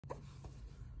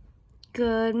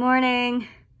Good morning.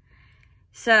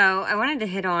 So I wanted to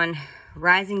hit on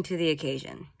rising to the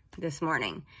occasion this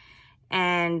morning.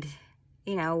 And,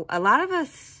 a lot of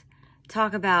us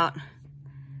talk about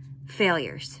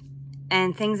failures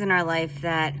and things in our life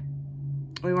that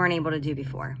we weren't able to do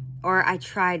before. Or I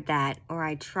tried that, or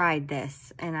I tried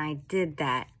this, and I did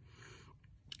that.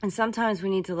 And sometimes we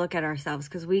need to look at ourselves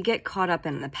because we get caught up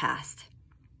in the past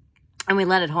and we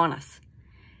let it haunt us.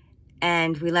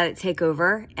 And we let it take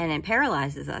over and it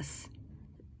paralyzes us.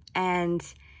 And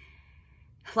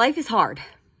life is hard.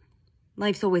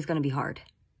 Life's always going to be hard.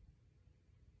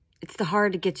 It's the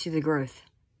hard that gets you the growth.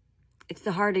 It's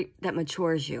the hard that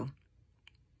matures you.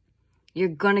 You're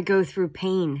going to go through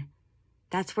pain.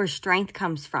 That's where strength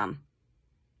comes from.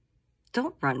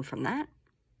 Don't run from that.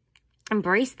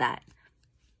 Embrace that.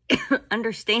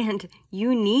 Understand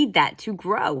you need that to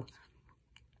grow.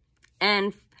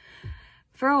 And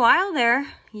for a while there,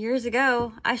 years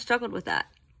ago, I struggled with that.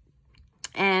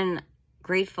 And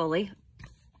gratefully,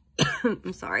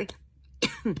 I'm sorry,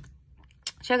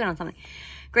 choking on something.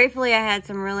 Gratefully, I had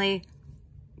some really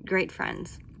great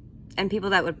friends and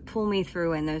people that would pull me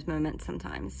through in those moments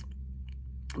sometimes.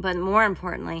 But more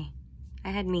importantly, I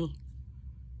had me.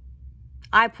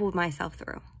 I pulled myself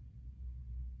through.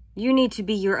 You need to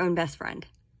be your own best friend.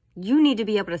 You need to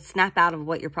be able to snap out of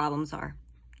what your problems are.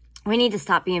 We need to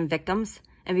stop being victims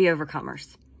and be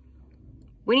overcomers.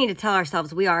 We need to tell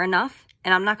ourselves we are enough,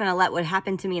 and I'm not going to let what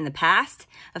happened to me in the past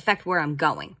affect where I'm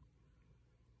going.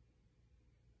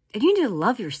 And you need to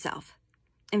love yourself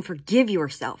and forgive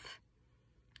yourself.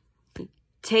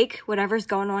 Take whatever's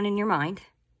going on in your mind,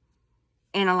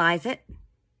 analyze it,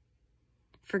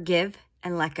 forgive,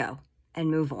 and let go, and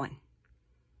move on.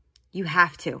 You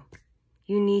have to.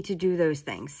 You need to do those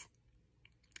things.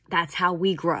 That's how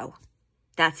we grow.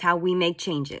 That's how we make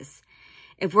changes.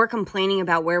 If we're complaining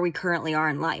about where we currently are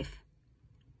in life,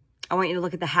 I want you to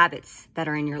look at the habits that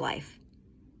are in your life.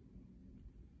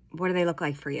 What do they look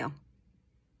like for you?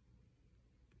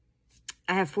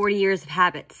 I have 40 years of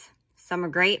habits. Some are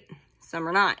great, some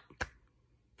are not.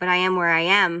 But I am where I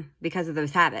am because of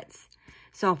those habits.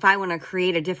 So if I want to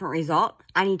create a different result,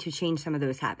 I need to change some of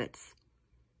those habits.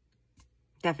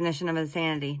 Definition of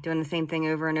insanity, doing the same thing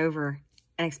over and over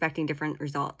and expecting different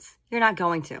results. You're not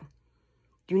going to.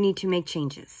 You need to make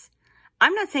changes.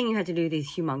 I'm not saying you have to do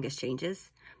these humongous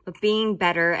changes, but being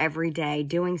better every day,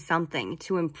 doing something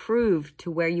to improve to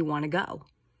where you want to go.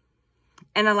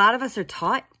 And a lot of us are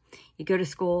taught, you go to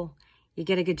school, you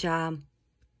get a good job,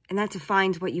 and that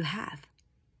defines what you have.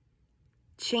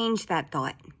 Change that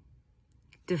thought.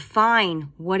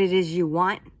 Define what it is you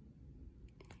want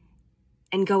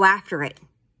and go after it.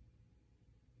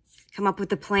 Come up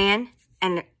with a plan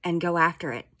and go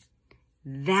after it.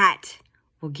 That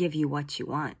will give you what you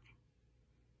want.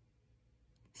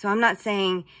 So I'm not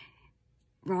saying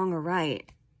wrong or right,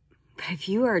 but if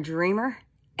you are a dreamer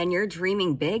and you're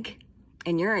dreaming big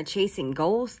and you're chasing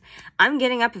goals, I'm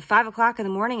getting up at 5 o'clock in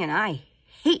the morning and I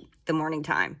hate the morning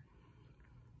time.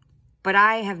 But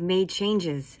I have made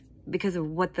changes because of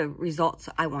what the results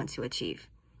I want to achieve.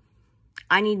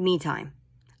 I need me time.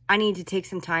 I need to take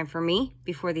some time for me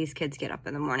before these kids get up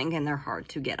in the morning and they're hard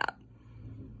to get up.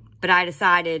 But I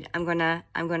decided I'm gonna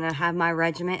have my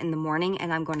regiment in the morning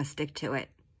and I'm gonna stick to it.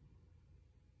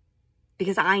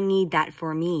 Because I need that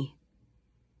for me.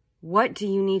 What do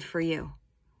you need for you?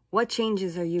 What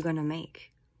changes are you gonna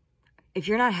make? If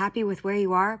you're not happy with where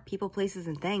you are, people, places,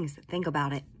 and things, think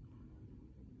about it.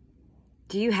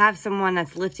 Do you have someone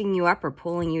that's lifting you up or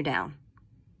pulling you down?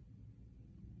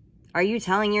 Are you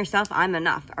telling yourself, I'm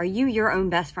enough? Are you your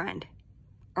own best friend?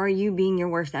 Or are you being your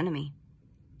worst enemy?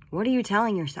 What are you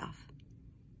telling yourself?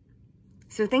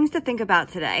 So things to think about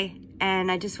today. And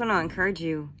I just want to encourage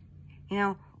you,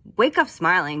 wake up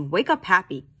smiling, wake up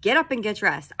happy, get up and get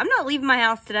dressed. I'm not leaving my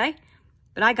house today,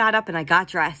 but I got up and I got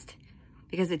dressed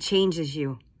because it changes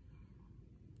you.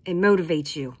 It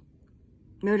motivates you.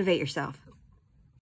 Motivate yourself.